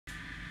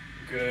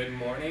Good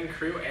morning,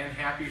 crew, and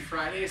happy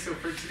Friday. So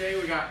for today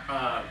we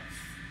got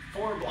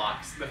 4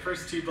 blocks. The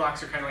first 2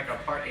 blocks are kind of like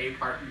a part A,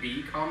 part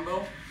B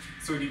combo.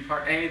 So we do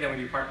part A, then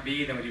we do part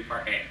B, then we do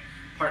part A.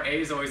 Part A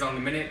is always on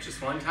the minute,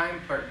 just one time.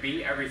 Part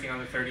B, everything on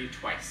the 30,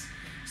 twice.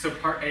 So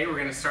part A, we're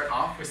going to start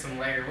off with some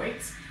lighter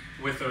weights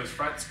with those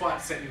front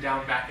squats, sitting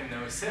down back in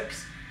those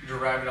hips.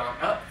 Drive it on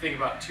up. Think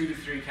about 2 to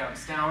 3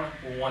 counts down,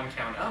 1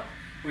 count up.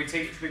 We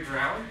take it to the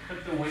ground,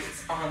 put the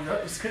weights on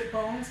those hip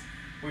bones.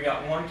 We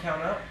got 1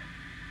 count up,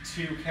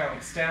 2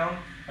 counts down.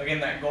 Again,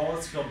 that goal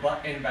is to feel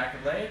butt and back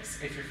of legs.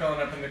 If you're feeling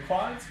up in the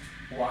quads,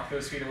 walk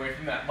those feet away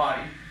from that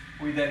body.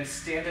 We then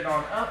stand it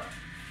on up,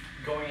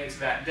 going into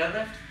that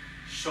deadlift.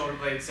 Shoulder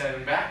blades set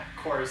and back,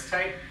 core is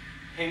tight,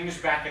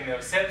 hinge back in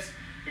those hips.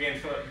 Again,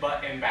 feel it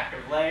butt and back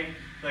of leg,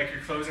 like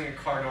you're closing a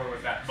car door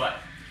with that butt.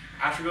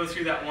 After we go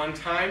through that one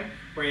time,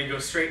 we're gonna go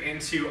straight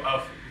into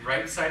a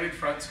right-sided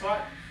front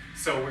squat.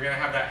 So we're gonna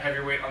have that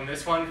heavier weight on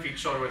this one, feet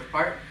shoulder width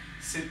apart.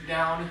 Sit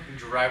down,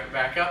 drive it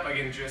back up,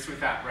 again, just with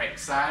that right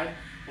side.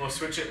 We'll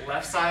switch it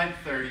left side,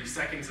 30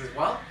 seconds as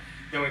well.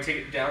 Then we take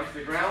it down to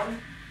the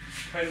ground.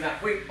 Putting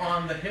that weight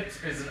on the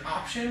hips is an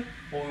option.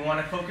 What we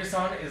want to focus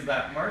on is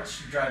that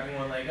march, driving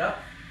one leg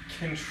up,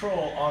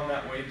 control on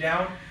that way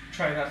down.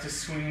 Try not to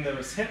swing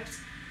those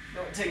hips.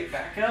 Then we take it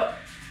back up,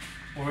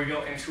 where we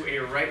go into a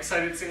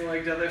right-sided single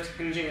leg deadlift,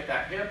 hinging at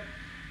that hip.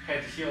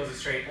 Head to heel is a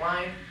straight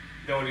line.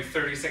 Then we'll do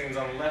 30 seconds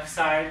on the left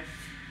side.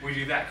 We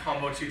do that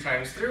combo 2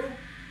 times through.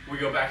 We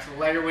go back to the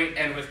lighter weight,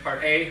 end with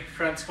part A,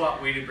 front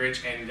squat, weighted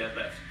bridge, and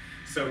deadlift.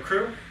 So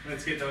crew,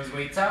 let's get those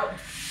weights out.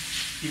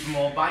 Keep them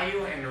all by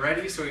you and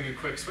ready so we can do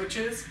quick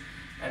switches.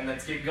 And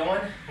let's get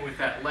going with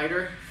that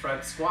lighter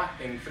front squat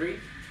in 3,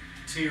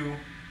 2,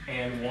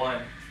 and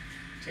 1.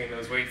 Take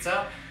those weights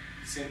up,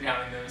 sit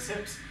down in those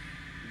hips,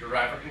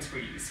 drive up and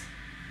squeeze.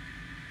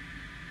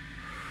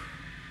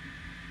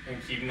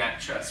 And keeping that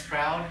chest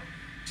proud,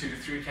 2 to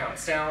 3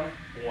 counts down,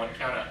 1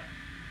 count up.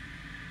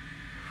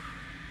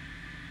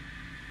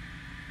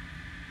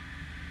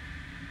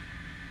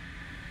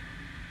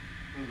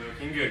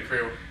 Looking good,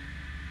 crew.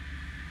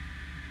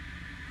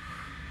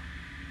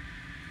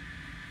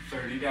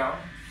 30 down,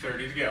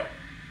 30 to go.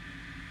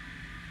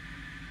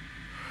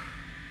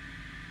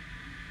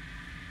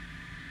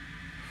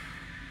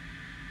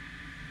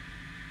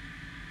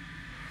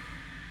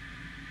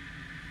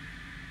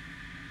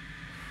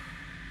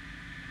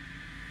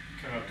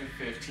 Come up to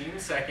 15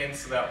 seconds,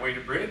 so that way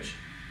to bridge.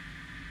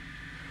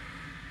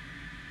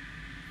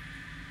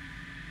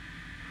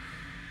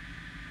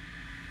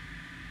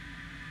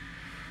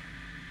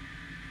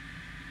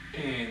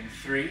 In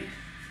 3,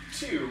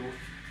 2,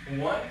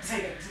 1,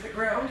 take it to the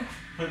ground,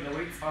 putting the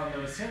weights on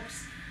those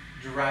hips,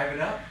 drive it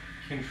up,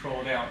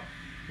 control down.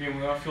 Again,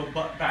 we want to feel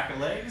butt, back of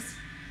legs.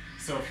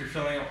 So if you're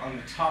feeling up on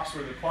the tops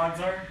where the quads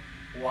are,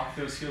 walk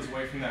those heels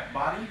away from that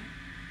body.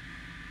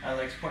 I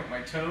like to point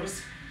my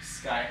toes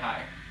sky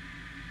high.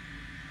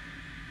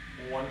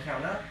 1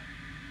 count up,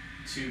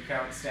 2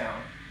 counts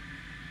down.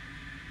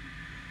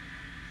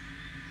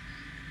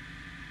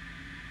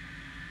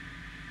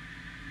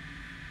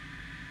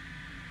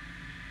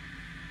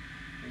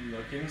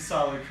 Looking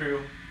solid,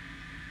 crew.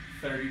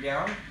 30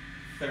 down,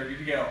 30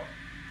 to go.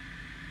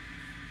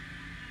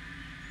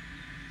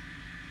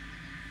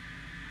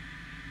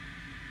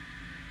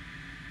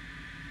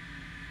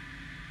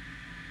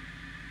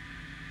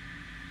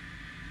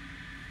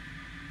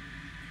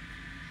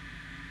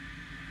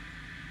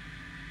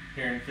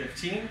 Here in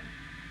 15,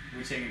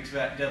 we take it to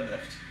that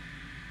deadlift.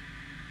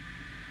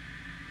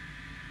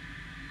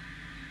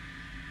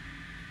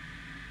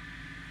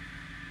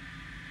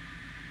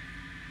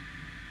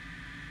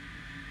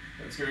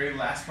 Let's get ready,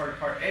 last part of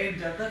part A,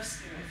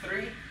 deadlifts in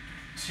 3,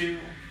 2,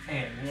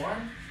 and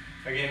 1.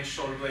 Again,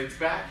 shoulder blades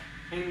back,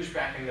 hinge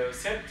back in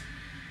those hips,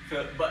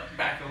 feel it butt,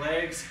 back of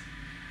legs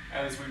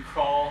as we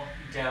crawl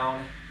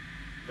down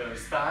those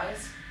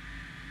thighs.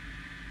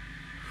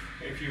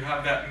 If you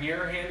have that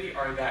mirror handy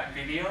or that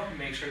video,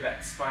 make sure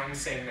that spine's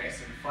staying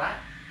nice and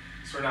flat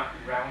so we're not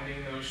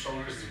rounding those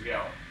shoulders as we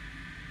go.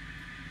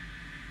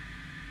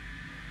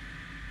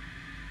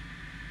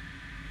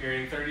 Here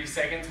in 30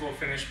 seconds, we'll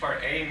finish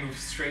part A and move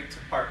straight to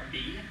part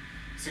B.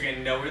 So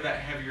again, know where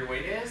that heavier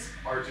weight is,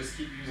 or just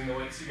keep using the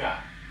weights you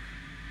got.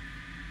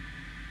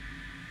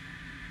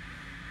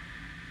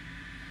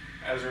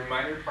 As a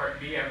reminder,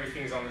 part B,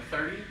 everything's on the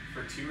 30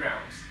 for 2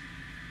 rounds.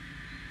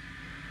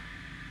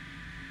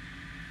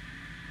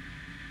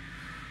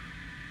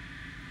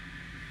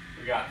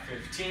 We got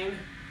 15.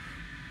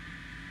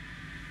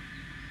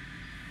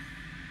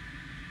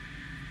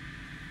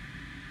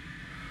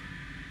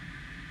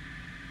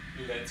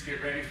 Let's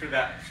get ready for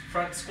that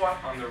front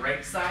squat on the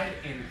right side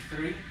in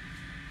 3,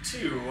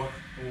 2,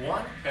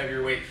 1.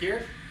 Heavier weight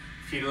here.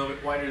 Feet a little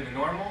bit wider than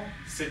normal.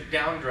 Sit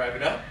down, drive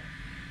it up.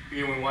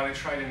 Again, we want to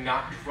try to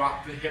not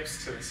drop the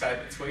hips to the side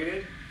that's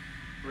weighted.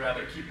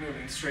 Rather keep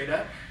moving straight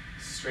up,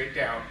 straight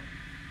down.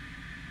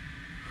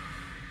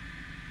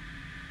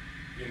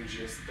 In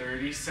just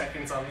 30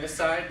 seconds on this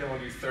side, then we'll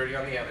do 30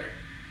 on the other.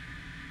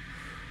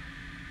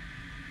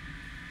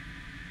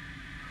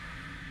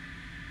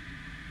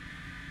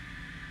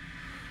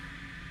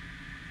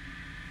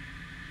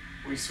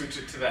 We switch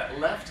it to that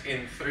left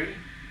in 3,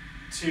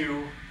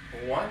 2,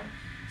 1.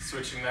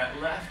 Switching that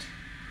left.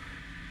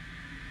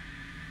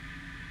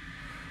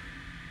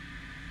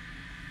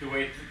 The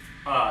weight,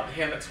 the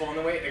hand that's holding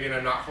the weight, again,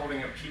 I'm not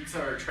holding a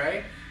pizza or a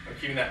tray. I'm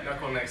keeping that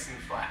knuckle nice and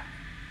flat.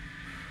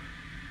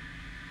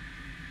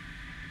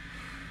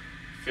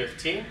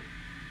 15.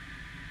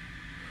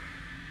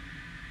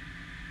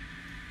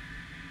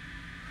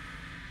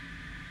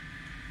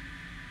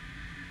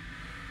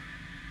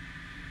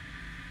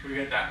 We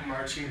got that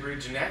marching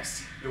bridge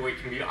next. The weight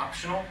can be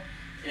optional.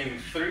 In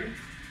 3,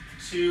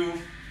 2,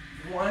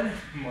 1,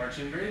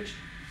 marching bridge.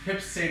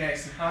 Hips stay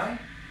nice and high.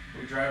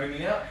 We're driving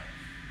the up.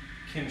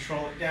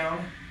 Control it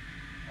down.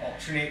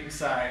 Alternating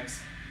sides.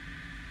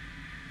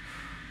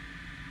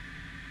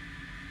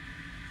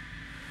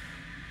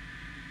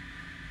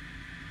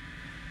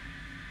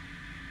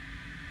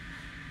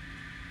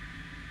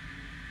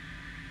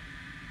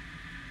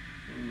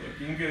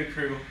 Looking good,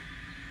 crew.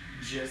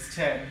 Just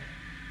 10.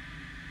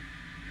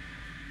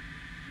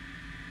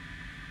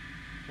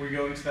 We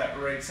go into that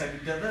right side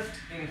deadlift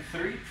in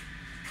 3,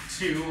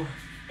 2,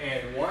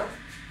 and 1.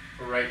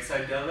 Right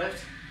side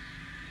deadlift.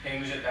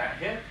 Hinge at that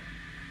hip.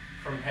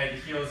 From head to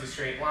heel is a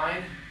straight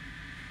line.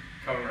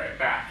 Coming right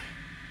back.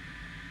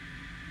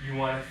 You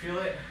want to feel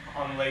it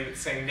on the leg that's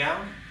staying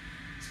down,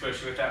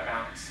 especially with that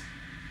bounce.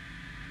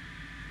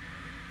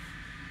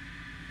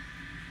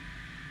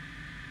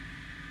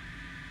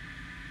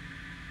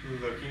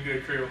 Looking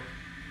good, crew.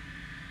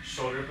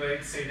 Shoulder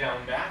blades stay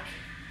down back.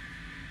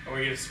 And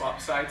we're going to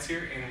swap sides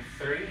here in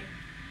 3,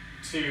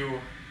 2,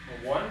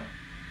 1.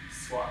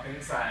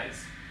 Swapping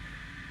sides.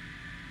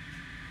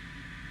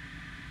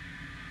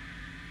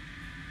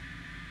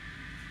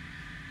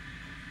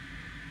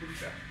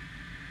 Okay.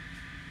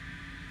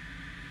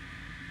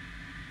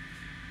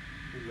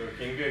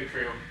 Looking good,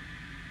 crew.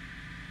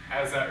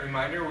 As that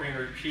reminder, we're going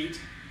to repeat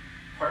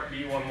part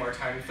B one more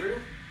time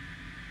through.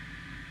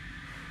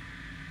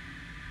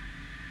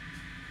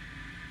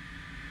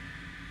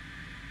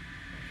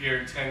 Here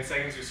in 10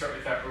 seconds, we start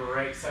with that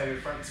right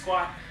sided front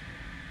squat.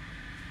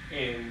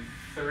 In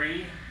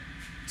 3,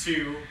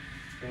 2,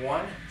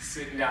 1,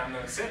 sitting down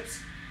those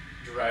hips,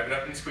 drive it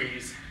up and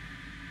squeeze.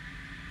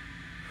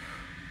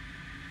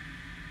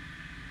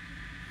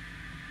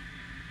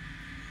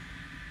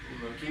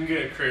 Looking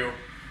good, crew.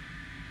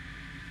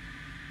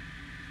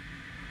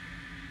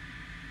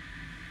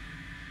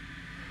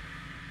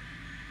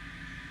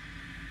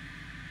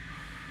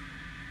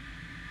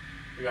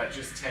 We got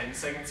just 10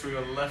 seconds, we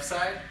go to the left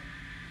side.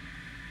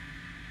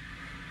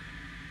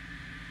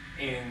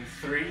 In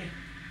 3,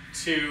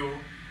 2,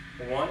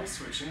 1,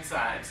 switching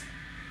sides.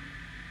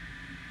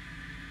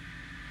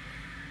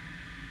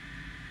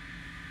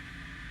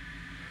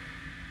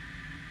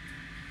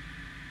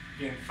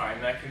 Again,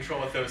 find that control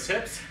with those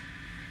hips,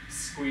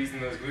 squeezing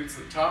those glutes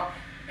at the top,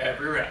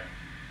 every rep.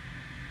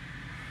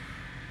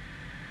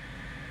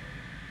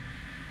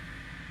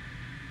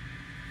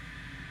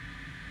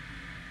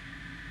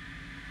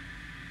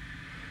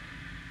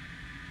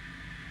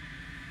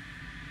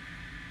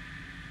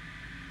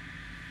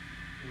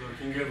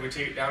 Looking good. We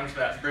take it down to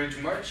that bridge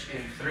march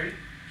in 3,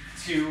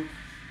 2,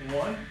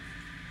 1.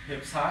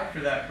 Hips high for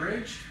that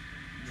bridge.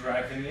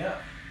 Drive the knee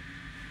up.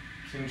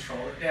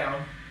 Control it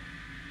down.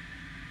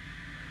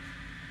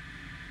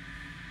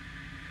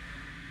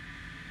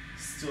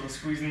 Still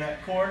squeezing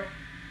that core.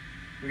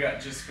 We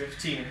got just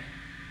 15.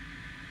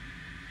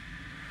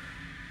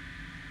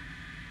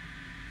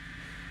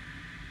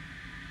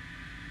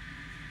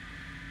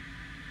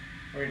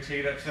 We're going to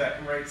take it up to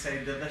that right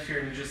side deadlift here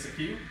in just a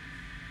few.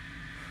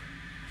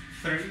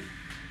 3,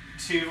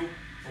 2,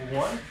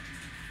 1.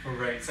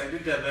 Right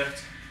sided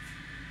deadlift.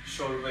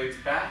 Shoulder blades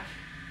back.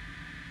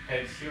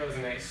 Head to heel is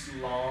a nice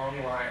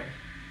long line.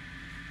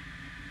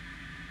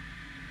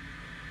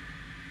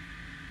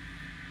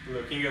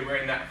 Looking good. We're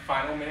in that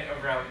final minute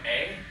of round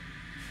A.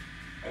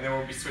 And then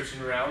we'll be switching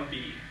to round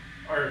B.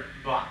 Or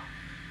blah.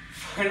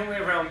 Final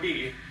minute of round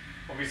B.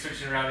 We'll be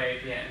switching to round A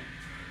at the end.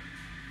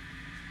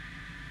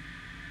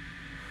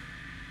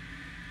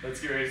 Let's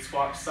get ready to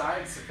swap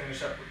sides to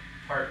finish up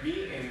part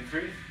B in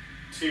 3,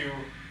 2,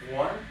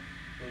 1.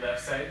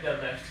 Left side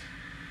deadlift.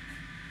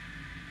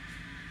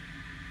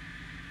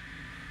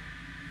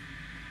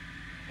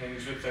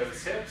 Hinge with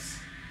those hips.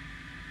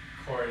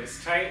 Core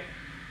is tight.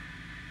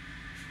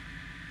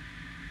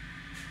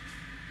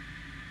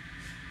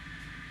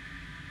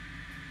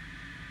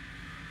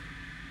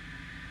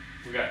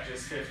 We got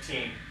just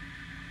 15.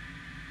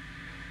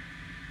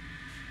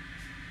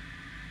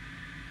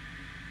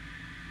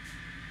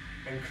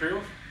 And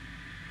crew,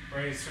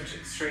 we're going to switch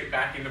it straight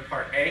back into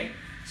part A.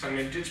 So I'm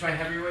going to ditch my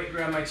heavy weight,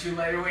 grab my 2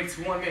 lighter weights,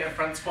 1 minute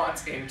front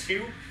squats in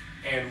 2,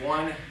 and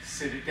 1,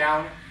 sit it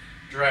down,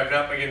 drive it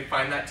up. Again,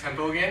 find that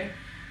tempo again.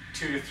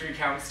 2 to 3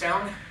 counts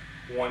down,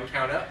 1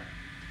 count up.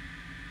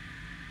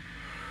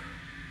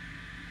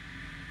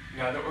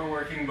 Now that we're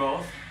working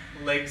both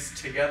legs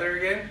together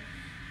again,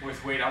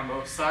 with weight on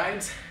both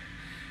sides,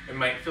 it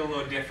might feel a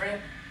little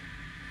different.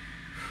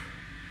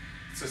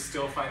 So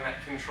still find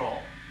that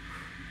control.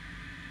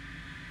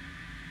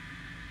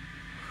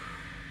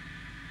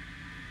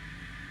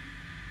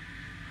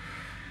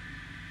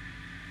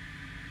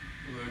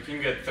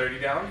 Looking good. 30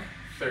 down,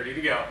 30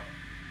 to go.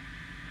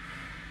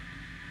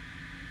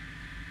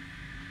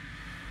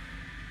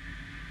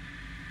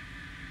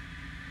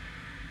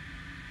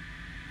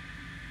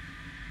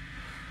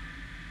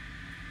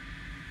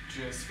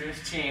 Just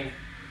 15.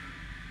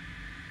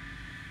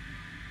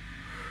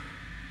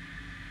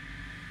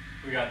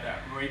 We got that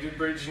weighted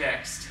bridge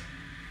next.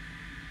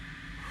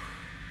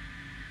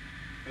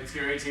 Let's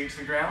get ready to take it to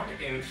the ground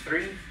in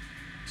 3,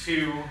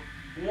 2,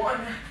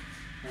 1.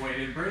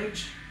 Weighted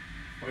bridge.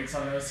 Weights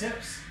on those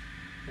hips.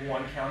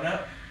 1 count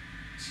up,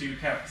 2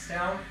 counts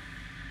down.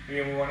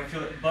 Again, we want to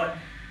feel it butt,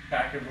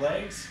 back of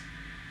legs.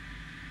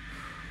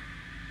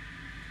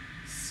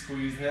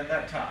 Squeezing at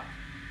that top.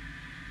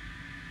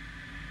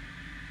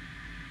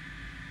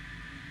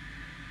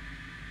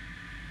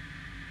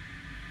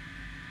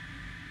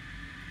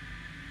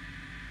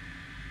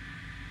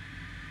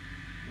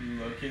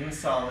 Looking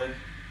solid.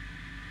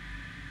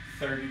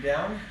 30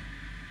 down,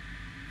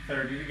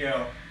 30 to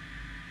go.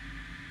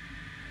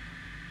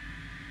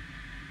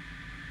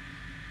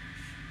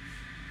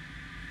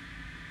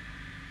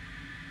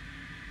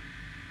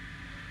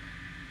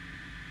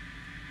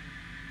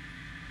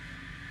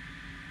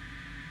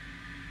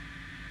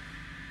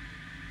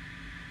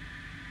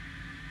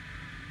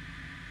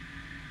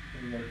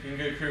 Looking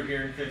good, crew,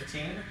 here in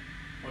 15.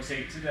 We'll take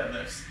it to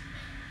deadlifts.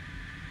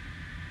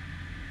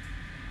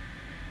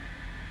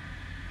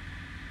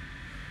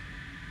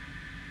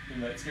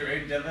 And let's get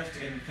ready to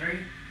deadlift in 3,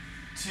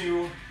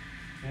 2,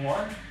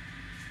 1.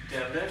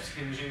 Deadlift,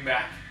 hinging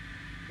back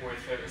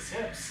with those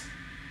hips.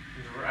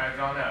 Drive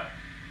on up.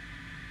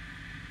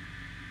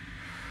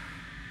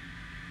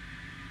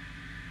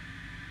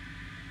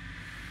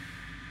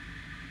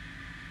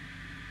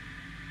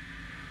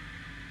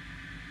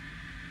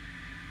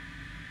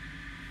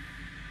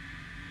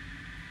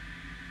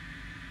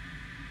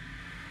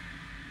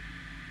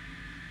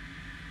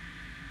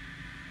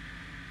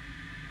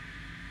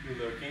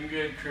 Looking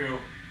good, crew.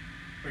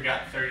 We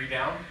got 30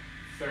 down,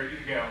 30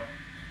 to go.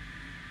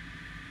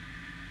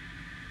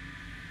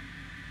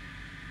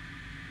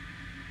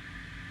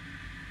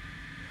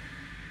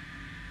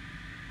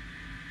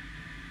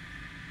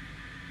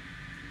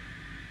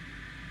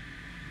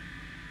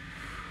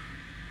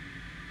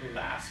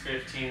 Last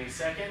 15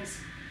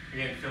 seconds.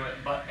 Again, feel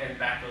it butt and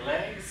back of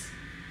legs.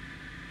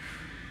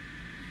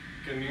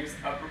 Good news,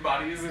 upper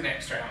body is the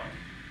next round.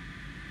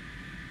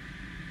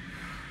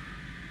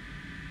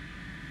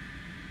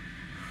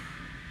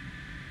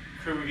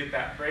 Crew, we get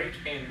that break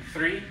in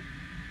 3,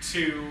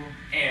 2,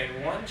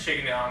 and 1.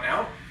 Shaking it on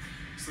out.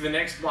 So the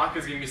next block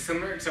is going to be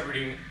similar, except we're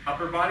doing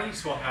upper body.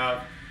 So we'll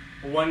have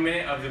 1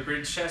 minute of the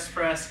bridge chest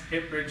press,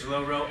 hip bridge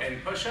low row,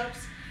 and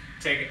push-ups.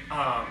 Take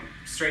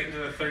straight into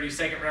the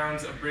 30-second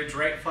rounds of bridge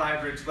right fly,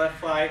 bridge left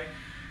fly,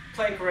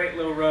 plank right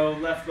low row,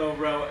 left low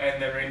row,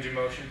 and then range of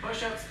motion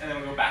push-ups. And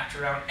then we'll go back to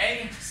round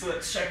A. So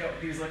let's check out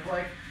what these look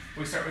like.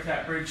 We start with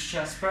that bridge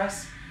chest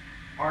press.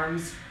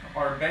 Arms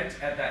are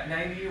bent at that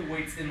 90,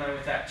 weights in line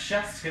with that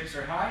chest, hips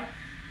are high.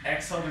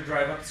 Exhale to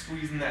drive up,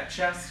 squeezing that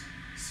chest.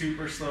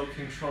 Super slow,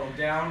 control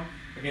down.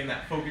 Again,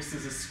 that focus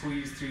is a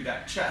squeeze through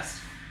that chest.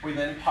 We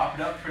then pop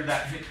it up for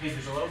that hip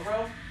hinge low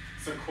row.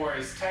 So core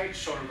is tight,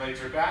 shoulder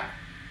blades are back,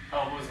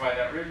 elbows by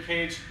that rib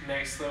cage.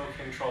 Nice slow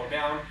control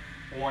down.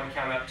 1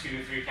 count up, 2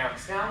 to 3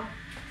 counts down.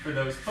 For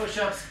those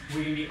push-ups,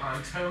 we can be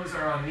on toes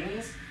or on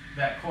knees.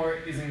 That core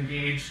is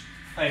engaged,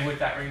 playing with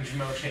that range of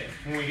motion.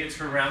 When we get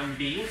to round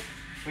B,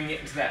 we can get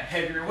into that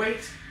heavier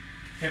weight.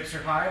 Hips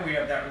are high. We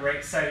have that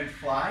right-sided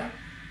fly,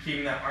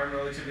 keeping that arm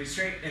relatively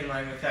straight in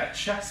line with that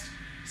chest.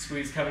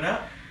 Squeeze coming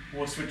up.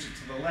 We'll switch it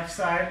to the left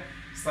side.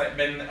 Slight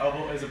bend in the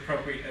elbow is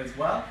appropriate as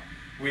well.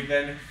 We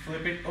then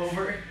flip it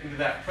over into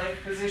that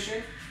plank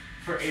position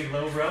for a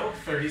low row.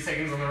 30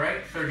 seconds on the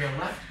right, 30 on the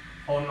left.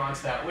 Holding on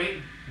to that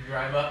weight.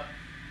 Drive up,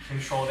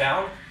 control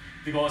down.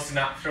 The goal is to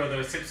not throw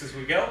those hips as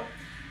we go.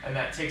 And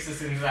that takes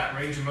us into that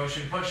range of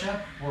motion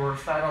push-up where we're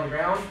flat on the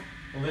ground.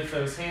 Lift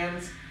those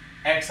hands,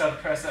 exhale,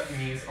 press up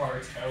knees or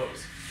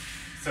toes.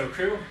 So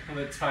crew,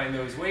 let's find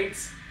those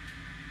weights.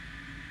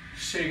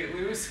 Shake it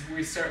loose.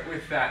 We start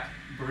with that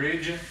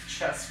bridge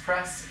chest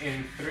press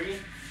in 3,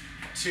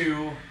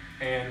 2,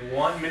 and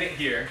 1 minute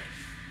here.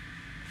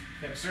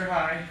 Hips are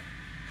high,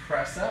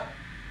 press up,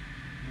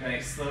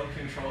 nice slow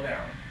control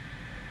down.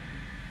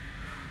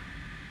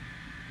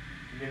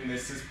 Again,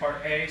 this is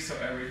part A, so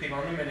everything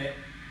on the minute.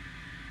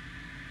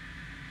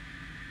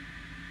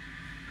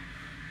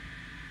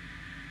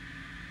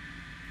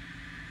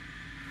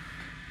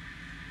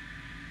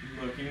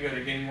 Looking good.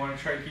 Again, you want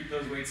to try to keep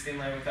those weights in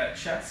line with that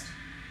chest.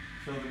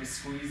 Feel them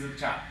squeeze at the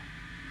top.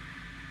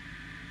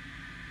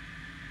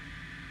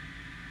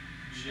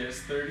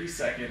 Just 30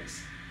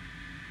 seconds.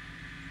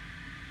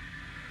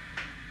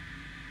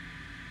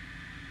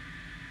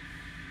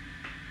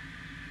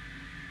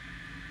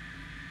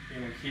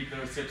 And we keep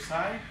those hips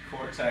high,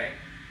 core tight.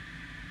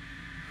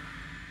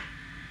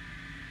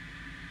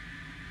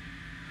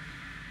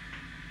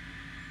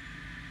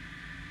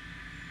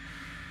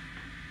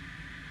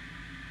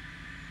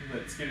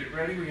 Let's get it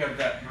ready. We have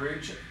that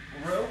bridge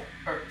row,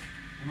 or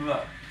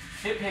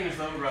Hip hinge,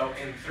 low row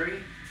in 3,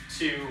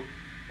 2,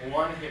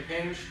 1. Hip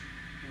hinge,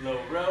 low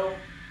row,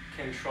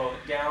 control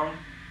it down,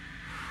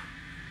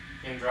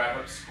 and drive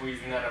up,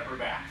 squeezing that upper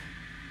back.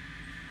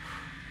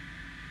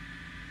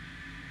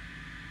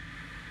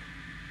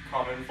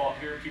 Common fault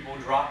here, people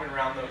dropping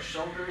around those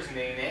shoulders,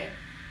 nay, nay,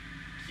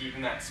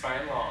 keeping that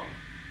spine long.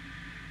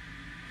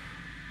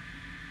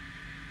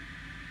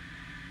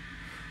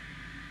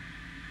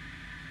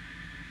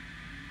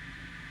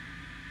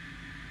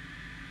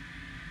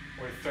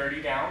 We're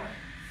 30 down,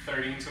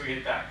 30 until we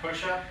hit that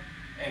push-up,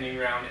 ending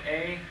round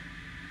A.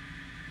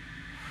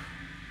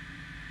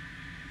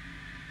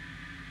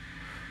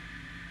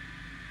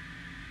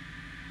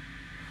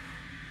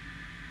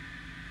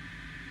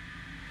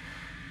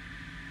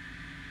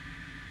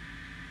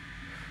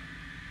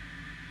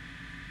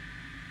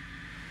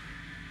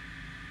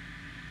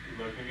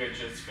 Looking good,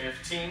 just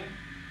 15.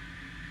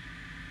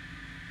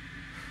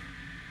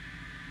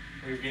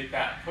 We get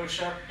that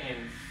push-up in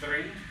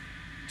 3,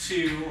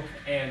 2,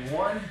 and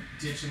 1.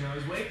 Ditching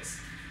those weights.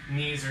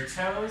 Knees or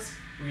toes.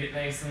 We get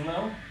nice and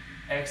low.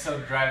 Exhale,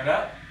 drive it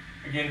up.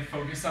 Again,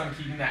 focus on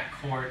keeping that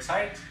core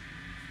tight.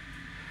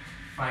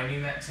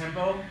 Finding that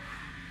tempo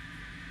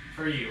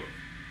for you.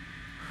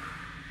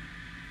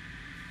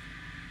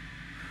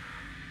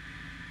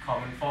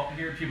 Common fault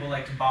here, people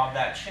like to bob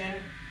that chin.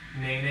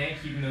 Nay, nay,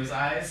 keeping those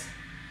eyes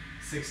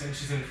 6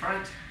 inches in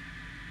front.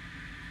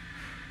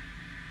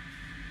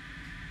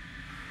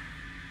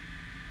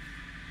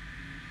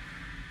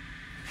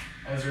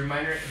 As a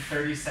reminder, in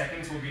 30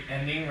 seconds we'll be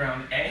ending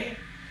round A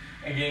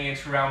and getting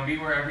into round B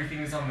where everything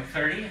is on the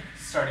 30,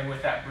 starting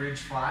with that bridge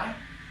fly.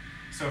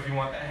 So if you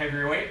want that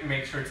heavier weight,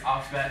 make sure it's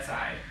off to that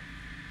side.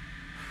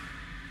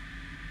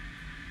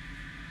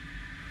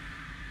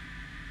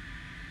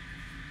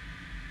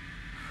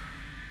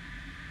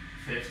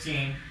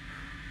 $15.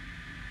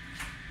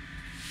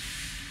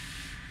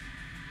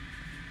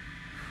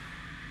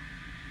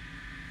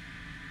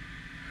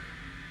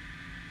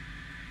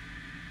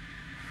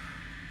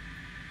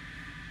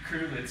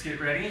 Crew, let's get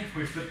ready.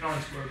 We flip it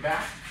onto our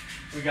back.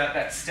 We got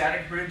that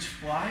static bridge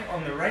fly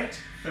on the right.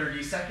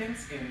 30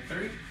 seconds in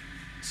 3,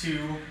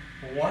 2,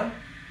 1.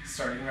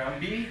 Starting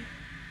round B.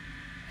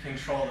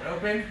 Control it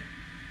open.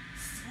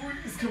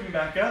 Squeeze coming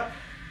back up.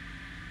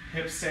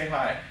 Hips stay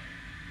high.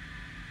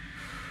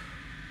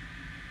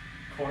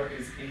 Core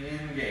is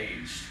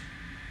engaged.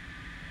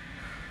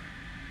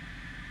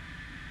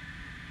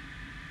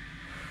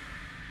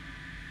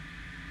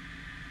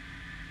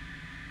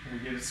 We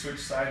get to switch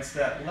sides to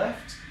that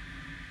left.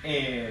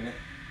 In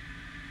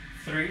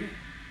 3,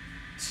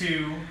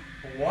 2,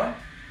 1.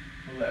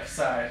 Left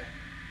side.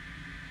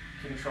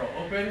 Control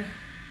open.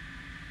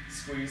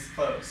 Squeeze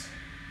close.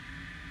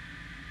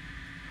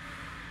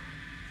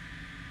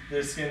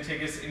 This is going to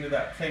take us into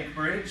that plank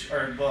bridge,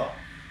 or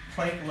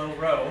plank low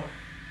row.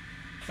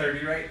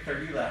 30 right,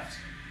 30 left.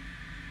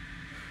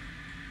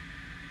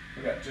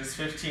 We got just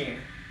 15.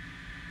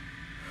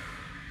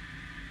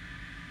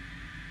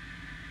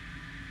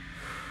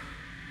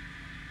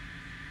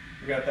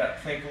 We got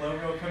that plank low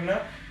row coming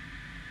up.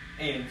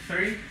 In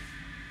 3,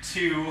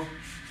 2,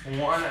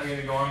 1. I'm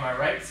going to go on my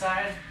right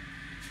side.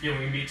 Again,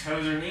 we can be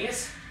toes or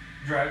knees.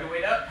 Drive the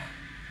weight up.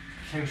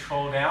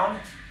 Control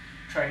down.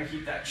 Try and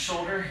keep that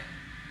shoulder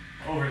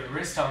over the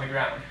wrist on the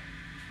ground.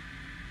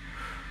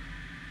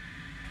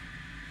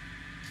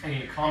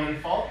 And a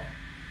common fault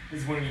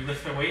is when you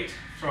lift the weight,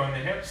 throwing the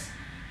hips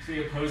to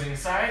the opposing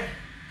side.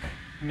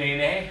 Nay,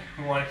 nay.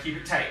 We want to keep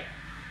it tight.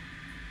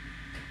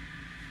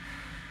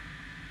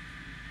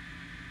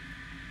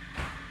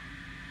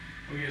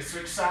 We get to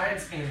switch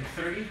sides in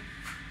 3,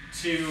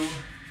 2,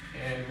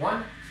 and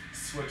 1.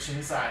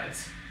 Switching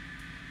sides.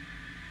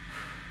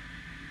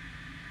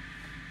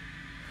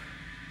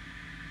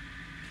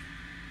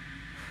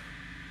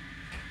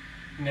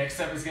 Next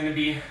up is going to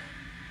be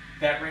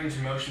that range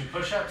of motion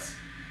push-ups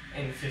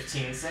in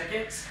 15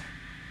 seconds.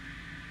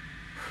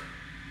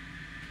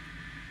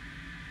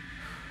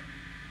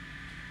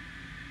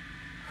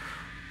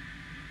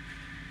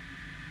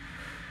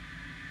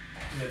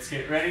 Let's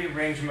get ready.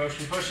 Range of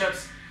motion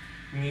push-ups.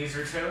 Knees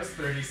or toes,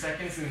 30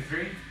 seconds in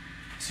 3,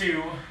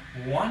 2,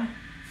 1.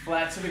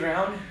 Flat to the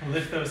ground,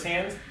 lift those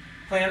hands,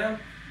 plant them,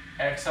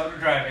 exhale to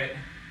drive it.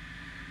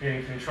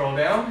 Getting control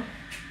down,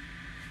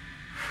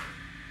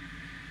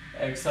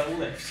 exhale to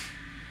lift.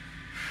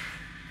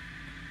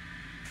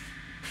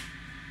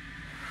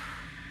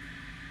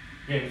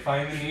 Again,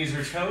 find the knees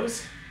or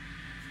toes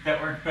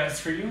that work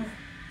best for you.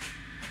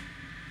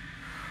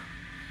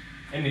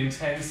 And in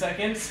 10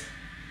 seconds,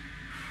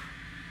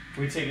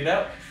 we take it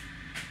up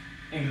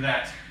into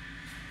that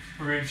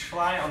bridge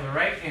fly on the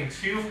right in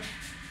 2,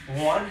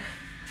 1.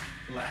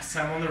 Last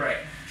time on the right.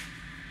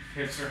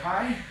 Hips are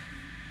high.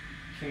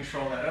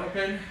 Control that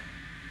open.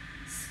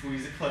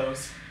 Squeeze it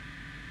close.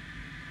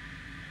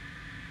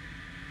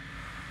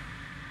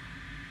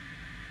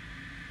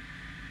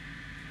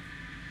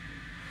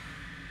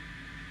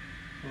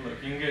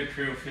 Looking good,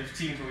 crew.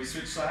 15 till we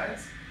switch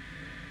sides.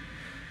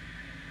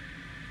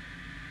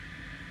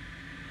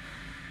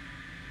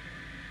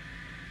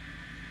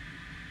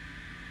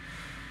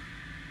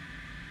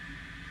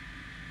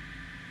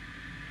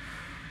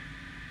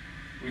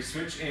 We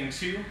switch in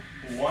 2,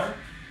 1,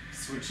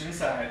 switch in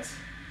sides.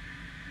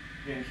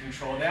 Again,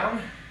 control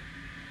down,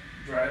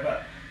 drive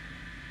up.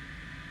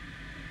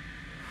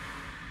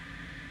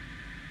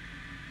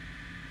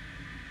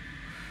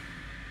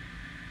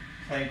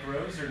 Plank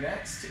rows are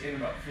next in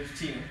about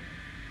 15.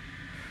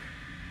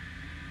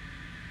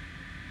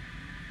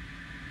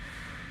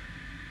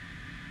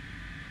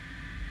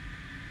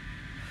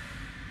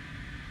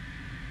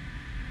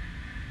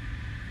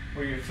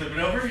 We're going to flip it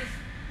over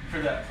for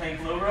that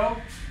plank low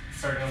row.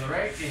 Starting on the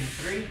right in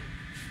 3,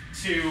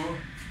 2,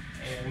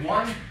 and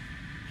 1.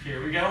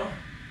 Here we go.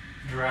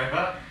 Drive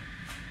up,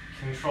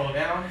 control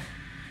down.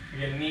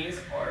 Again, knees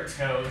or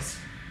toes.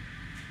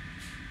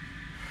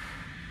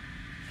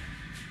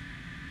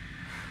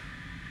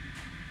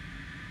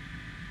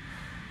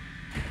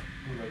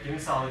 Looking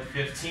solid.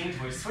 15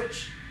 to a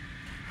switch.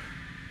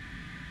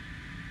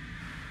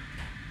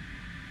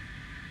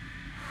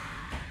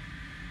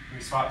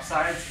 We swap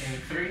sides in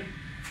 3,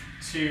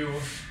 2,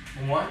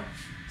 1.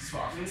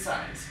 Swapping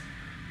sides.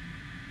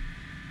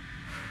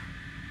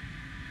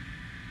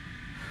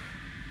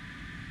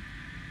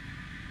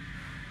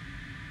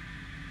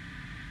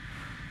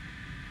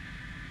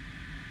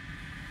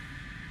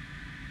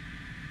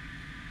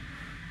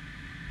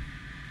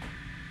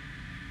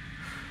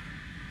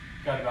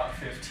 Got about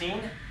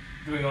 15.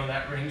 Doing on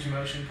that range of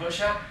motion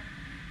push-up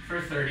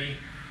for 30.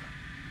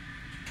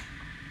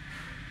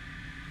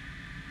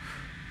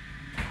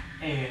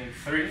 In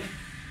 3,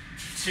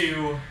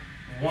 2,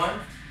 1.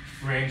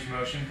 Range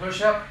motion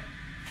push-up.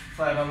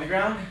 Flat on the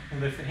ground.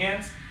 Lift the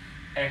hands.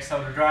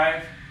 Exhale to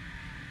drive.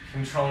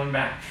 Controlling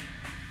back.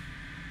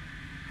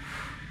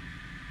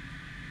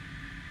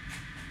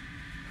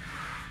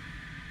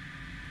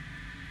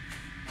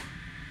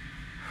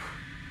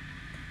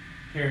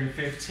 Here in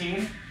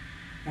 15.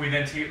 We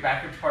then take it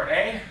back up to part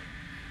A,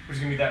 which is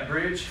going to be that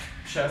bridge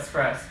chest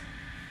press.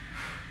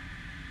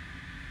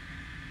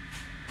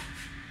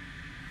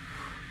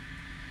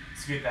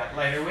 So get that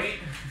lighter weight,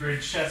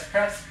 bridge chest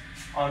press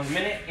on the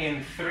minute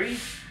in 3,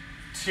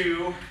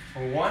 2,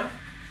 1.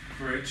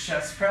 Bridge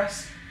chest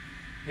press.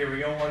 Here we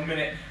go, 1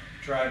 minute.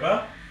 Drive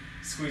up,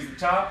 squeeze the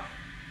top,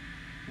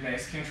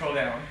 nice control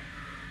down.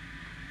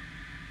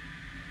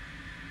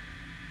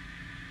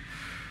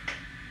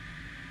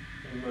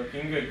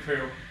 Looking good,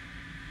 crew.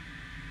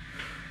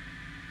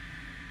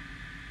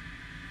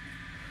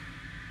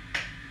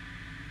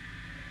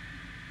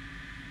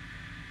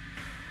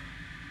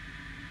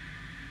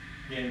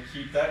 Again,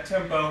 keep that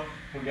tempo.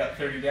 We got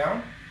 30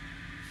 down,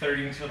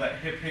 30 until that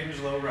hip hinge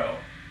low row.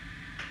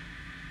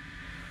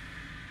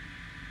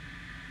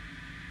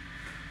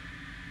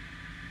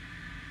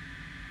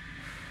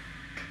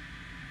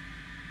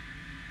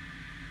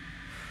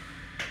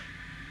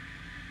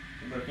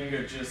 Looking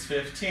good, just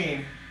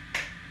 15.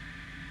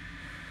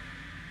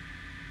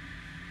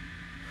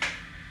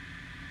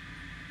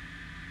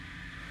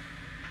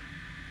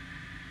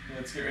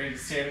 Let's get ready to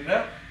stand it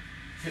up.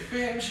 Hip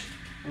hinge,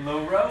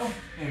 low row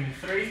in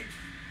 3,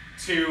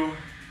 2,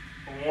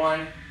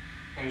 1.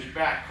 Hinge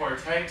back, core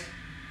tight.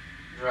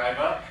 Drive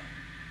up,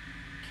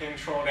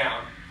 control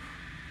down.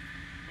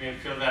 You're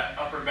gonna feel that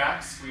upper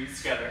back squeeze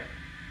together.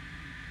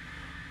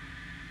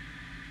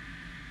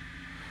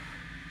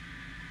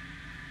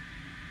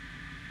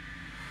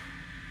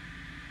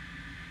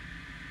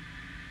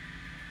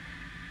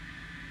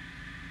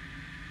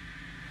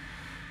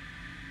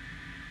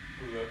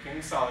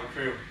 Looking solid,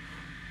 crew.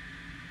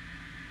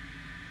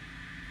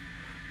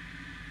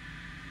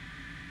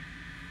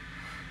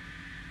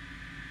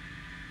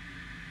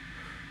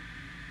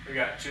 We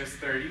got just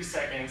 30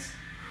 seconds.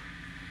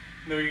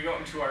 Then we go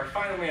into our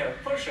final minute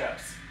of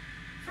push-ups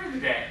for the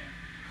day.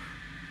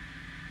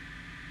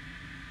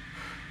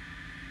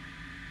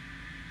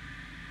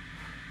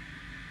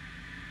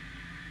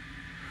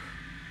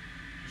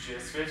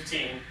 Just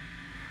 15.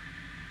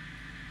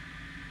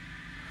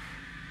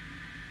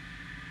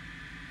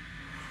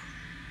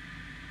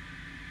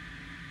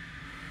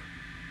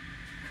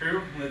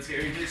 Crew, let's get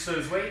ready to ditch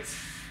those weights.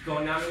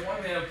 Going down to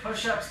 1 minute of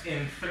push-ups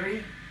in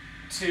 3,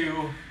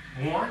 2,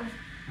 1.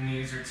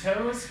 Knees or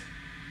toes.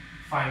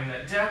 Finding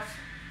that depth.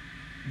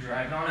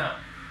 Driving on up.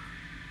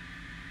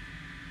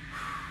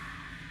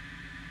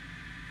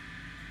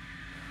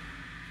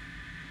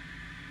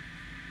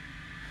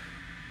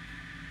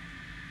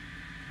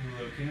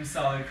 Looking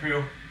solid,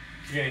 crew.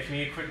 Again, if you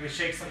need to quickly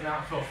shake something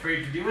out, feel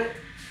free to do it.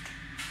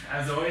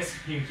 As always,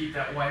 you can keep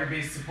that wider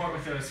base support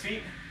with those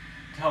feet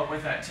to help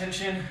with that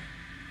tension.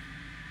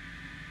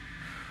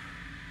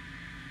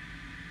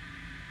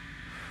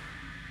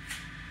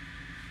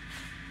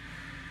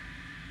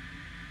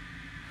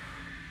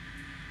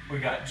 We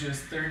got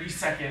just 30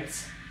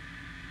 seconds.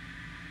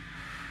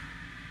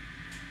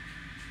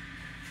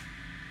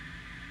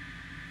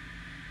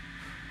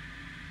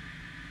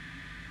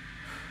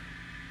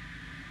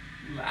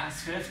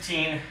 Last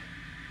 15.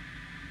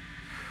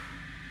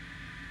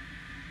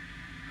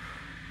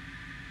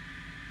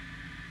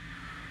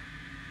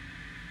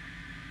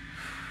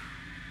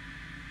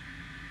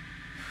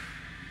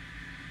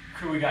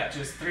 Crew, we got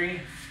just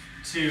 3,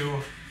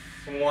 2,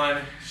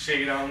 1,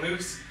 shake it on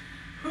loose.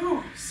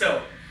 Whew.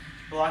 So,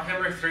 block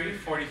number 3,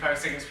 45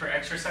 seconds per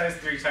exercise,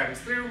 3 times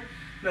through.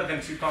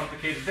 Nothing too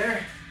complicated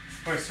there.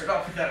 We're gonna start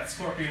off with that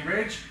scorpion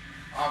bridge.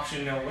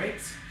 Option, no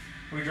weights.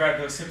 We drive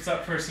those hips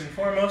up first and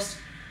foremost.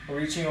 We're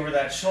reaching over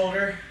that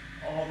shoulder,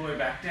 all the way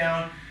back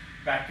down.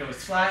 Back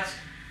goes flat,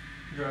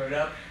 drive it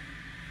up,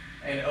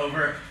 and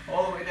over,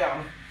 all the way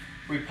down.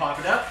 We pop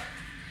it up,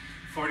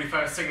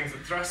 45 seconds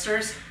of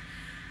thrusters.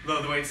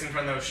 Load the weights in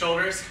front of those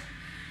shoulders.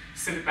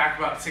 Sit it back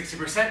about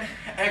 60%.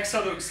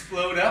 Exhale to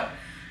explode up,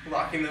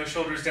 locking those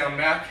shoulders down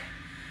back.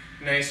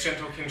 Nice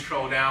gentle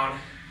control down.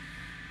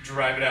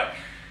 Drive it up.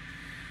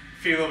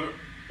 Feel a little bit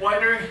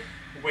wider,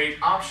 weight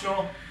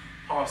optional.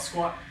 Pause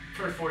squat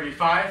for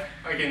 45.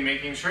 Again,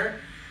 making sure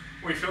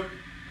we feel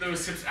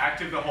those hips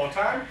active the whole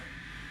time.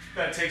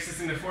 That takes us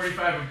into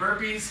 45 of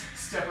burpees.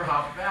 Step or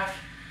hop it back,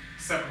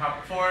 step or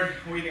hop it forward.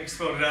 We can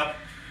explode it up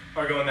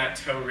or go in that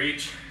toe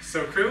reach.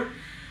 So crew,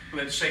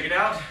 let's shake it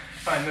out.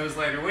 Find those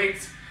lighter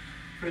weights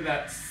for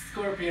that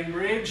scorpion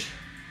bridge.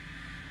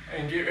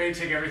 And get ready to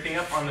take everything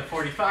up on the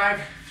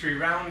 45. 3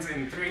 rounds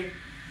in 3,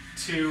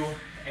 2,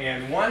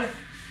 and 1.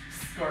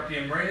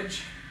 Scorpion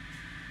bridge.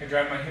 I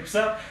drive my hips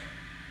up,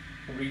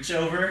 reach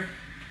over,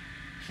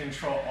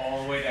 control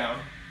all the way down.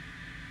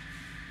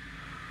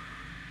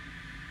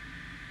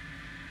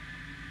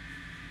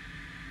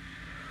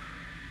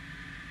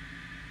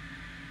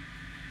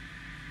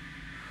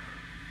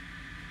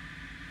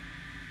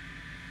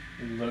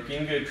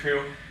 Looking good,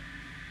 crew.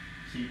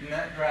 Keeping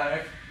that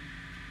drive.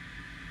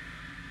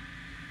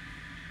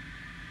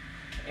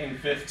 In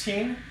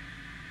 15,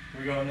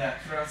 we go in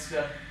that thrust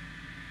up.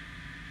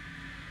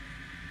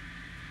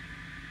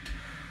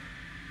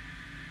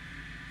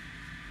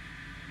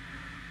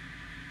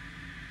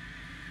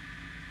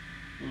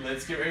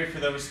 Let's get ready for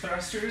those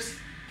thrusters.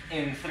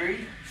 In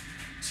 3,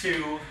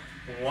 2,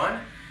 1.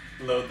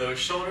 Load those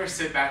shoulders,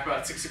 sit back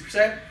about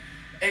 60%.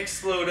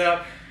 Explode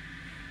up.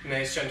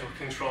 Nice gentle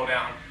control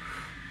down.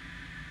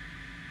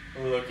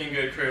 Looking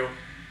good, crew.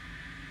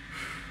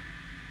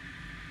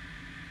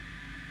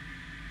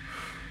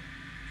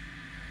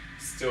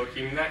 Still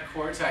keeping that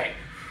core tight.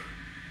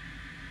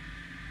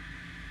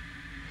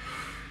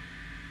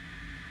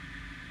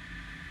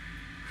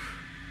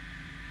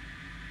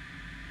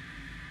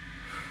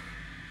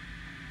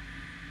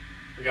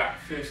 We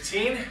got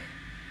 15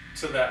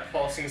 to that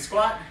pulsing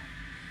squat.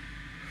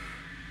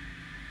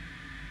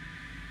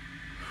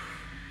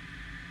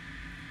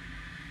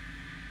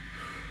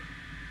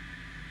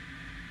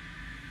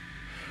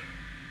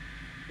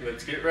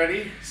 Let's get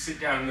ready.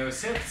 Sit down in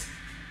those hips.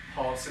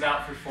 Pulse it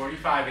out for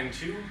 45 in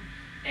 2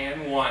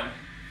 and 1.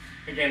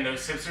 Again,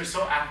 those hips are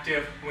so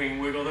active. We can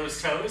wiggle those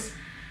toes,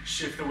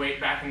 shift the weight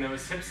back in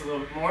those hips a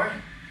little bit more,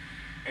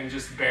 and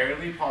just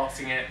barely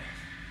pulsing it.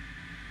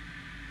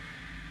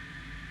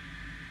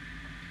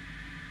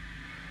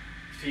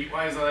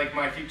 Feet-wise, I like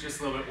my feet just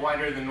a little bit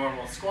wider than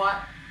normal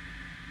squat.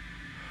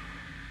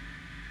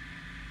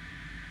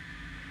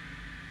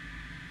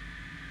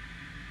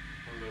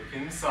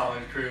 Looking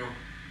solid, crew.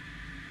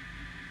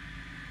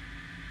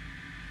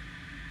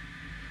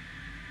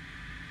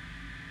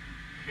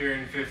 Here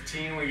in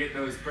 15, we get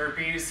those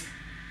burpees.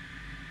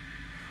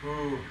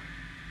 Ooh.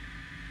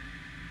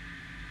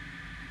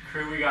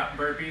 Crew, we got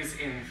burpees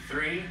in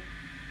 3,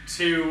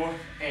 2,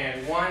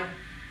 and 1.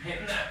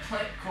 Hitting that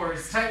plank, core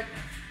is tight.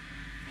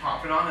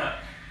 Pop it on up.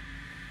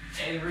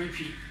 And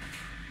repeat.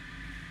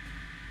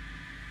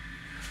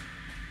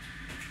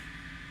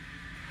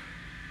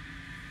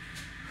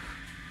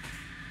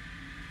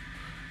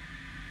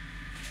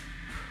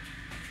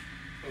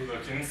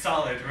 Looking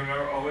solid.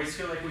 Remember, always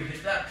feel like we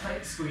hit that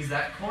plank, squeeze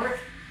that core,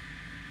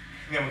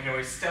 and then we can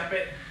always step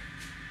it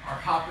or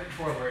hop it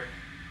forward.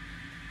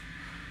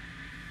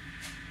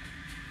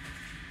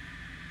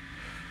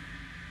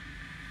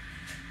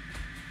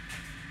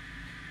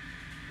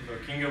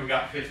 Looking good, we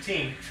got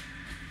 15.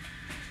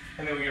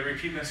 And then we're gonna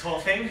repeat this whole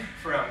thing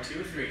for round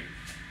 2 or 3.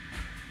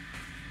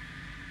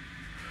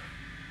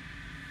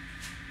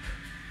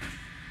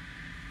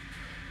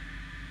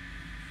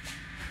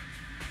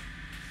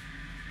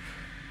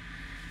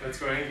 Let's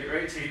go ahead and get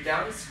ready to take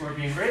down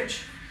scorpion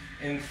bridge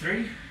in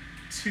 3,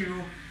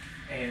 2,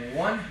 and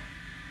 1.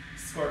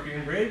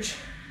 Scorpion bridge.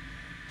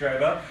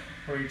 Drive up,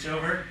 reach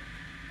over,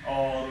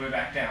 all the way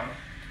back down.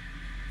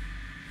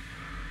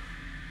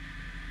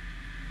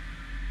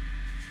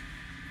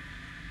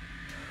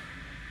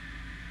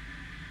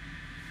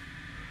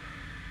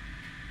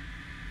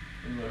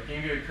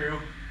 Looking good, crew.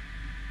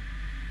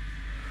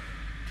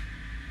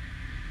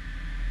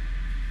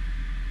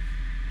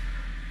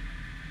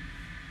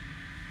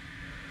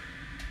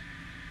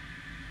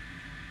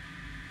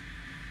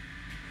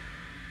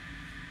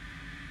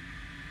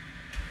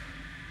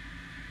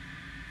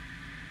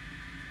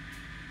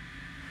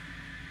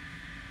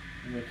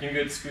 Looking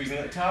good,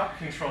 squeezing the top,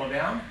 control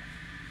down.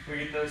 We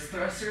get those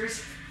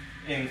thrusters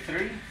in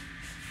 3,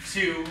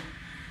 2,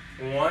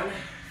 1.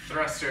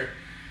 Thruster.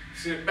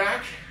 Sit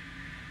back.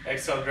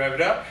 Exhale, drive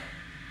it up.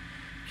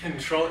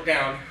 Control it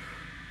down.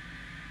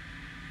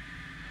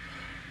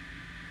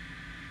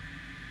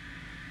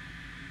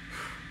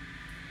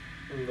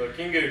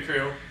 Looking good,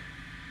 crew.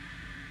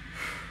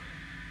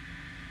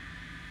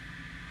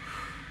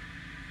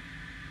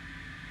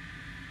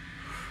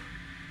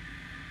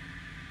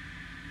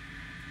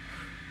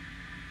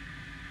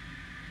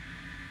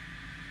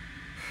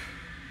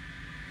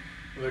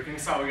 Looking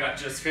solid, we got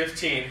just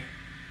 15.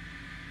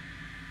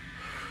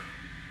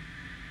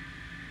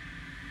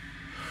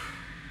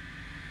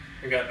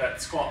 We got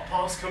that squat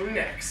pulse coming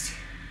next.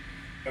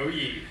 Oh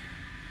yeah.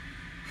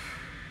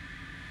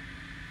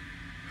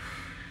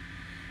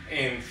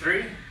 In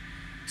 3,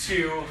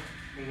 2,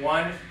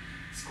 1,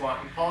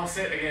 squat and pulse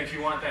it. Again, if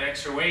you want that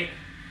extra weight,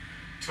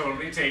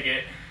 totally take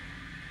it.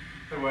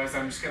 Otherwise,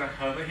 I'm just gonna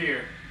hover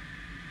here.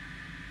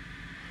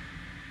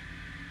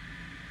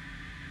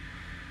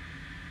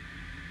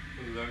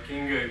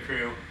 Looking good,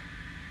 crew.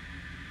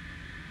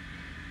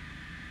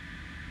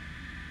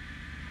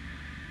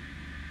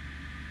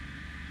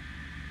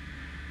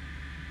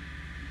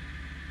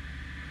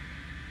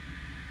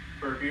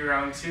 Burpee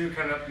round 2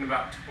 coming up in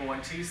about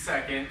 20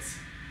 seconds.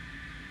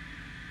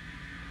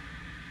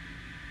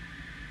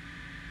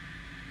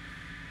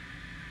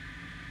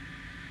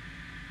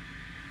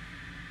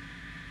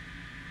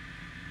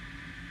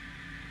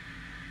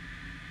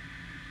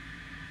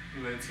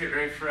 Let's get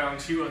ready for round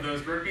 2 of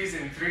those burpees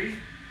in 3,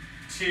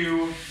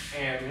 2,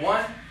 and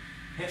 1.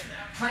 Hit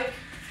that plank,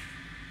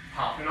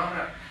 popping on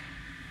up.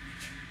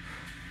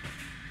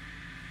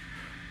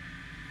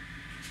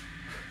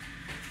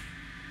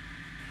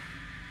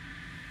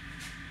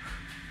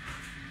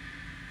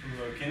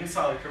 Looking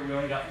solid, crew. We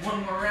only got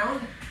one more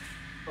round.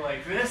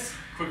 Like this,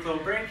 quick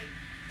little break,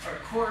 our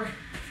core,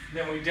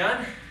 then we're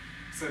done.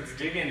 So let's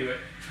dig into it.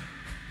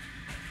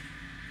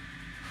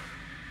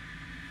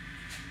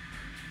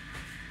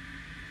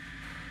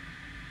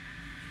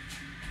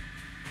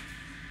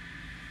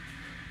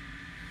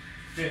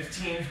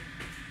 $15.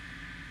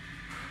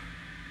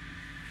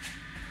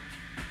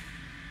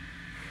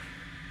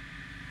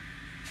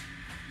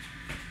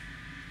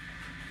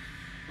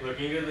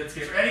 Looking good, let's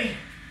get ready.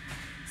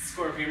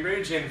 Scorpion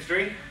bridge in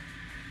 3,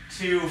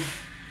 2,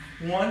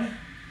 1.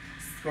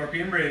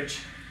 Scorpion bridge.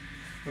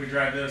 We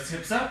drive those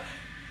hips up,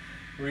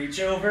 reach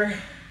over,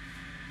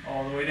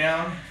 all the way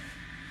down,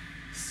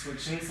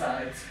 switching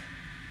sides.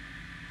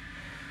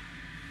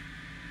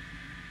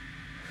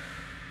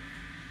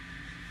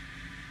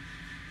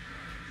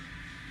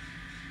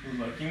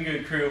 Looking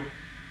good, crew.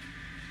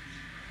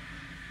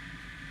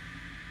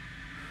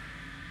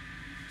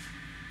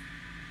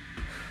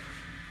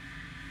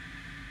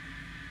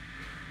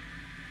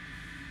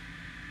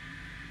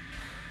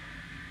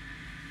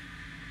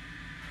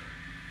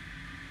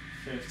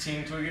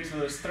 Till we get to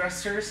those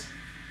thrusters.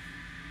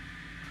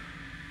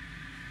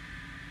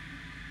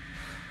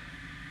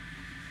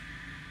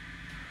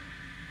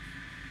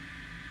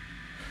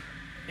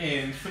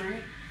 In 3,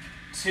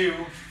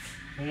 2,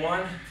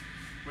 1.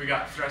 We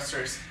got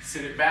thrusters.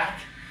 Sit it back,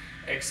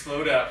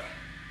 explode up,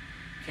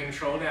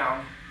 control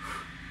down.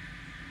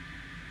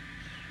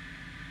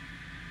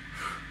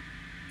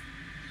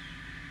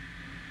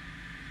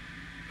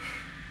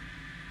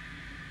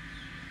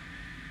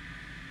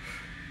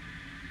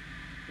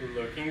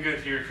 Looking good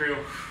here, crew.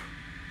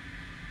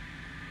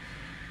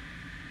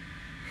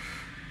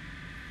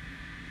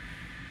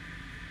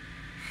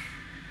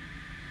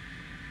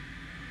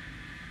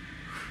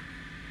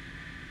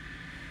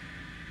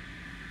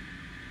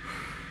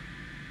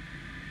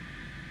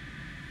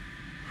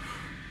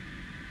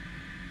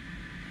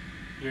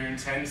 Here in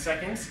 10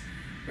 seconds,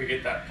 we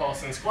get that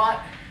pulse and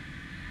squat.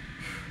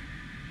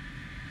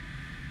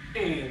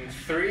 In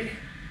 3,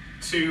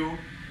 2,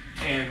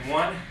 and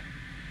 1.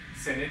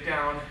 Send it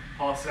down,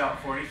 pulse it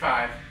out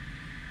 45.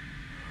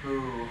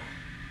 Ooh,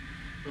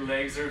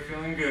 legs are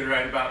feeling good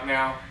right about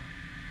now.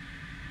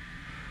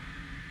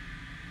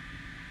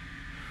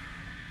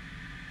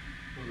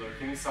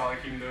 Looking solid,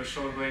 keeping those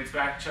shoulder blades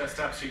back, chest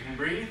up so you can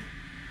breathe.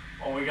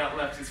 All we got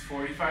left is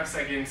 45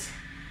 seconds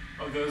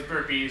of those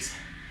burpees,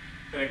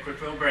 then a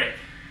quick little break.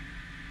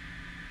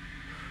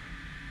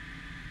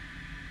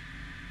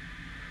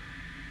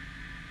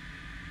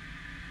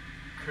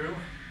 Crew,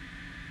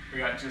 we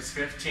got just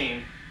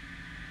 15.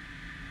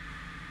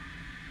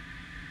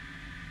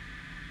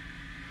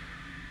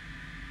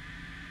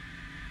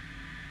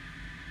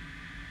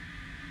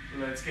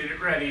 Let's get it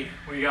ready.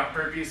 We got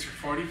burpees for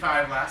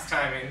 45 last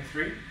time in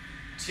 3,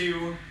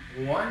 2,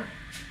 1.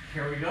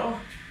 Here we go.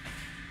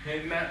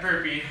 Hitting that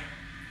burpee.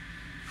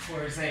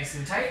 Core is nice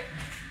and tight.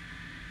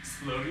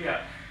 Slowly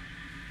up.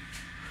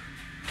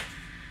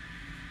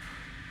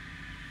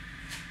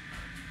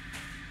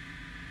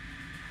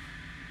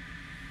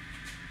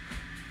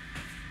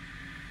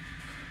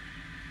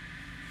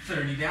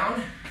 $30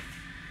 down,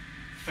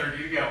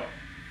 30 to go.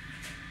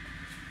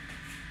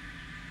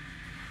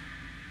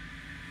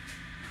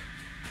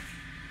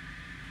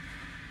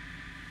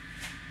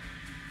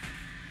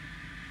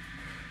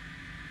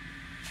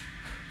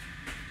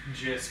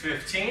 Just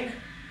 15.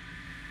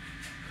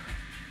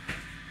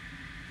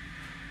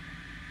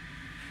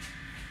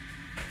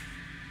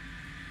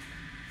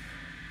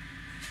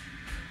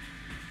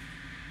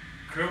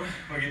 Crew,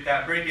 we'll get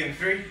that break in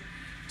 3,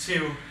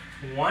 2,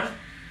 1.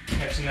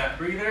 Catching that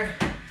breather.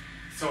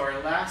 So our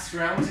last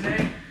round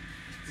today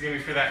is gonna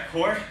be for that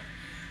core.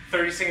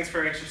 30 seconds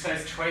per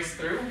exercise twice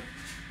through.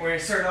 We're gonna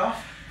start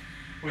off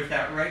with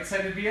that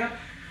right-sided V up.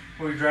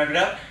 We drive it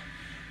up.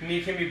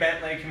 Knee can be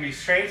bent, leg can be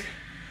straight.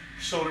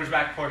 Shoulders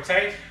back, core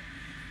tight.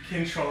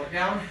 Control it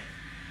down.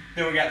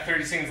 Then we got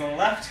 30 seconds on the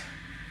left.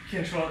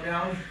 Control it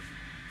down.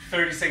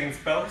 30 seconds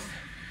both.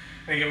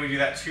 And again, we do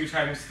that 2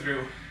 times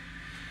through.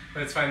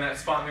 Let's find that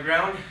spot on the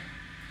ground.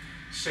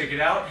 Shake it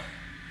out.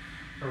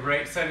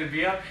 Right-sided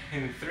V up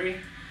in 3,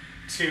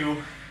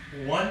 2,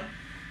 1.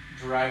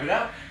 Drive it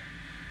up.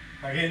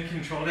 Again,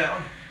 control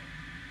down.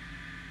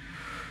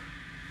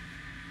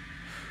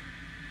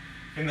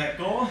 In that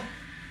goal,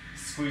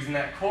 squeezing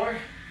that core.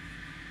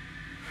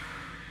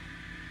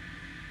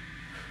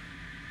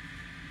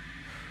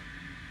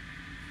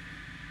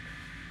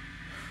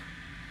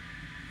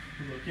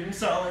 Looking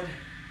solid.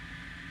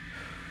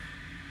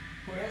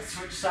 We're gonna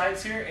switch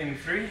sides here in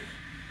 3,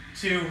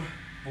 2,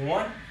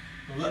 1.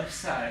 Left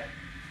side.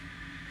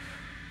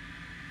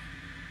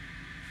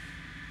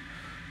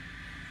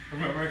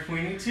 Remember, if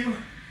we need to,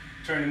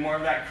 turn to more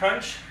of that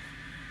crunch,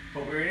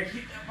 but we're gonna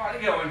keep that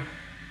body going.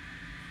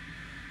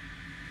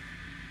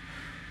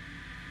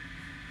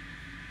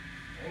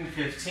 In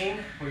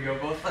 15, we go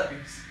both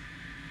legs.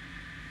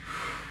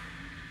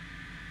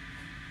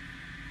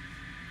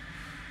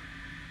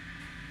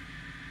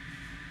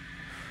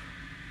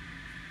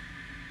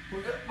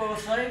 We got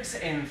both legs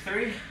in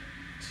 3,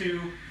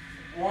 2,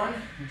 1.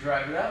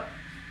 Drive it up.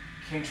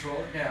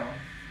 Control it down.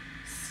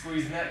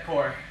 Squeezing that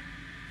core.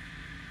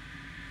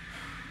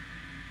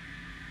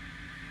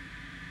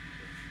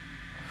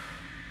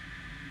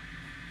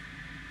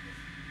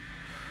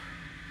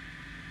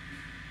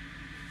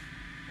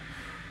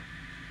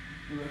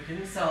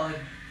 Looking solid.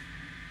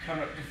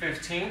 Coming up to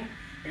 15.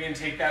 We're going to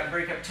take that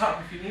break up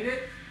top if you need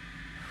it.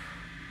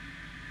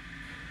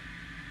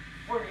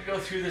 We're going to go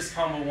through this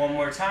combo one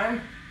more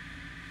time.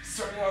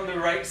 Starting on the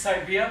right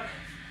side V up,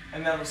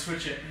 and then we'll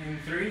switch it in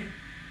 3,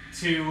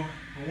 2,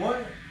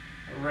 1.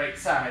 Right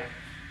side.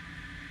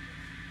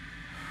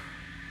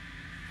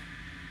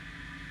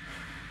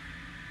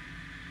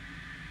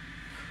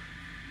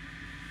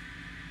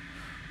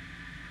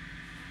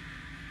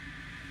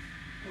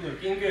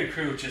 Looking good,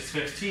 crew. Just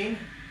 15.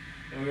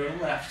 Then we go to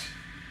left.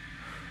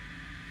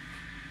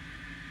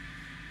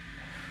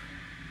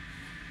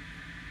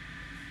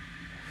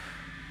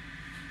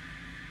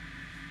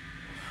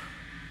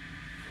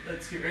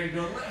 Let's get ready to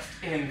go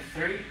left in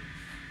 3,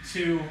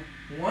 2,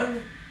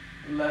 1.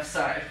 Left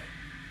side.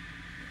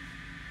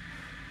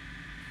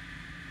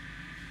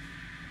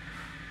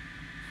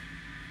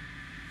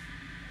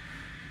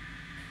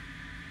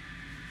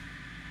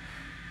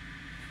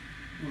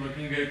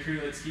 Looking good, crew.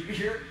 Let's keep it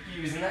here.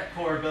 Using that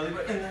core, belly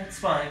button, and that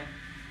spine.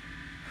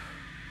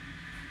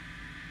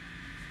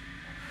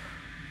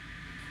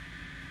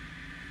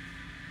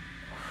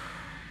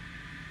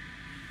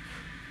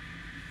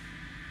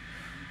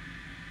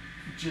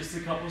 Just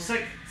a couple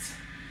seconds.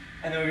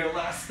 And then we go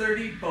last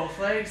 30, both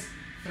legs.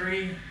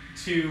 3,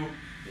 2,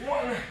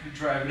 1.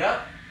 Drive it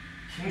up.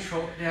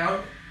 Control it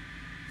down.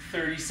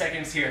 30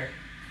 seconds here.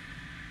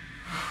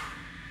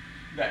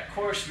 That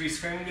core should be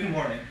screaming good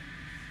morning.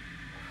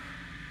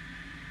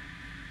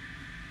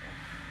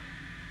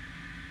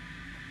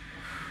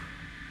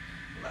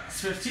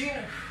 Last 15.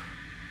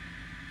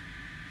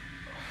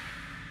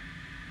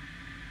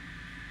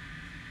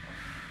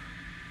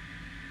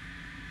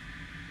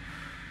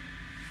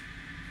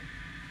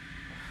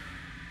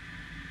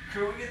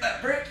 Crew, we get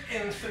that break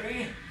in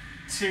 3,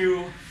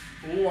 2,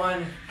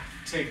 1.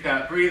 Take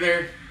that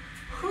breather.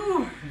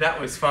 Whew, that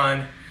was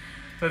fun.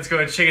 Let's go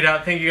and check it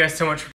out. Thank you guys so much for